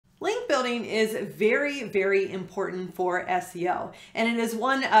building is very, very important for SEO, and it is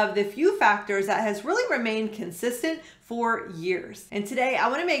one of the few factors that has really remained consistent for years. And today I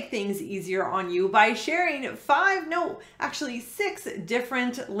want to make things easier on you by sharing 6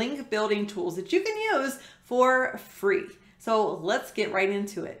 different link building tools that you can use for free. So let's get right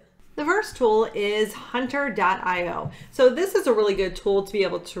into it. The first tool is Hunter.io. So this is a really good tool to be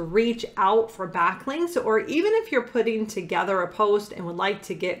able to reach out for backlinks, or even if you're putting together a post and would like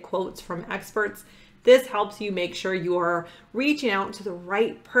to get quotes from experts, this helps you make sure you are reaching out to the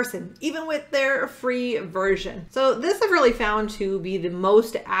right person, even with their free version. So this I've really found to be the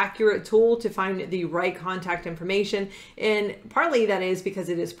most accurate tool to find the right contact information. And partly that is because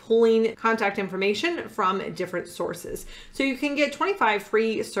it is pulling contact information from different sources. So you can get 25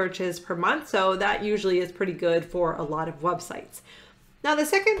 free searches per month. So that usually is pretty good for a lot of websites. Now, the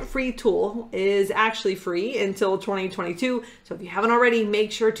second free tool is actually free until 2022. So if you haven't already,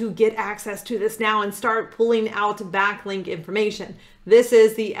 make sure to get access to this now and start pulling out backlink information. This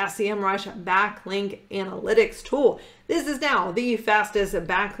is the SEMRush Backlink Analytics tool. This is now the fastest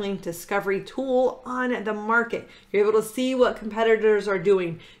backlink discovery tool on the market. You're able to see what competitors are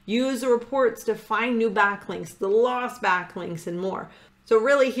doing, use the reports to find new backlinks, the lost backlinks, and more. So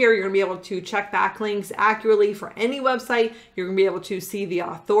really here, you're gonna be able to check backlinks accurately for any website. You're gonna be able to see the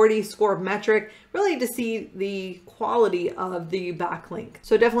authority score metric, really to see the quality of the backlink.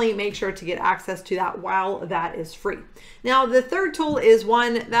 So definitely make sure to get access to that while that is free. Now, the third tool is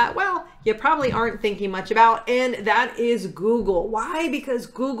one that, well, you probably aren't thinking much about, and that is Google. Why? Because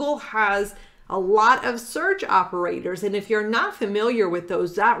Google has a lot of search operators. And if you're not familiar with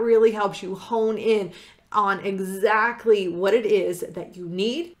those, that really helps you hone in on exactly what it is that you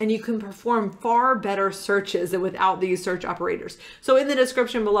need, and you can perform far better searches than without these search operators. So in the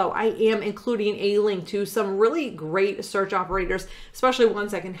description below, I am including a link to some really great search operators, especially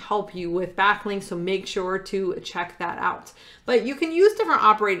ones that can help you with backlinks. So make sure to check that out. But you can use different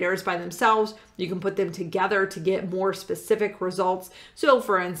operators by themselves. You can put them together to get more specific results. So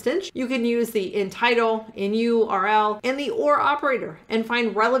for instance, you can use the in title, in URL, and the or operator and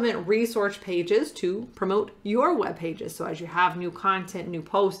find relevant resource pages to promote your web pages. So as you have new content, new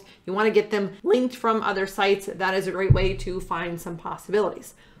posts, you want to get them linked from other sites. That is a great way to find some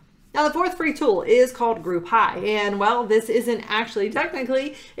possibilities. Now, the fourth free tool is called Grouphigh, and well, this isn't actually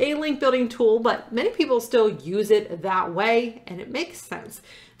technically a link building tool, but many people still use it that way, and it makes sense.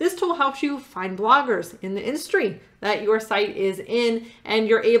 This tool helps you find bloggers in the industry that your site is in, and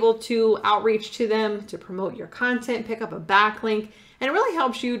you're able to outreach to them to promote your content, pick up a backlink, and it really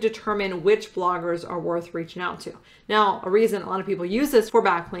helps you determine which bloggers are worth reaching out to. Now, a reason a lot of people use this for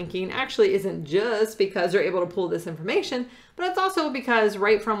backlinking actually isn't just because they're able to pull this information, but it's also because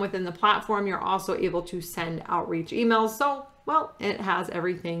right from within the platform, you're also able to send outreach emails. So, well, it has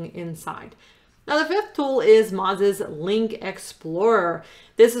everything inside. Now, the fifth tool is Moz Link Explorer.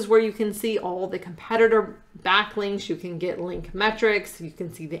 This is where you can see all the competitor backlinks. You can get link metrics. You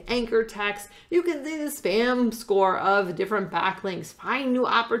can see the anchor text. You can see the spam score of different backlinks, find new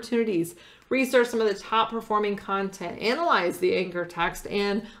opportunities, research some of the top performing content, analyze the anchor text,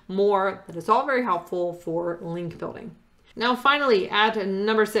 and more. That is all very helpful for link building. Now, finally, at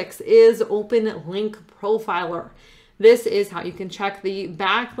number 6 is Open Link Profiler. This is how you can check the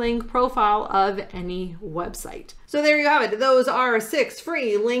backlink profile of any website. So there you have it. Those are 6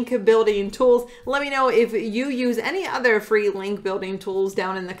 free link building tools. Let me know if you use any other free link building tools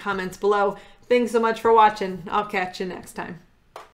down in the comments below. Thanks so much for watching. I'll catch you next time.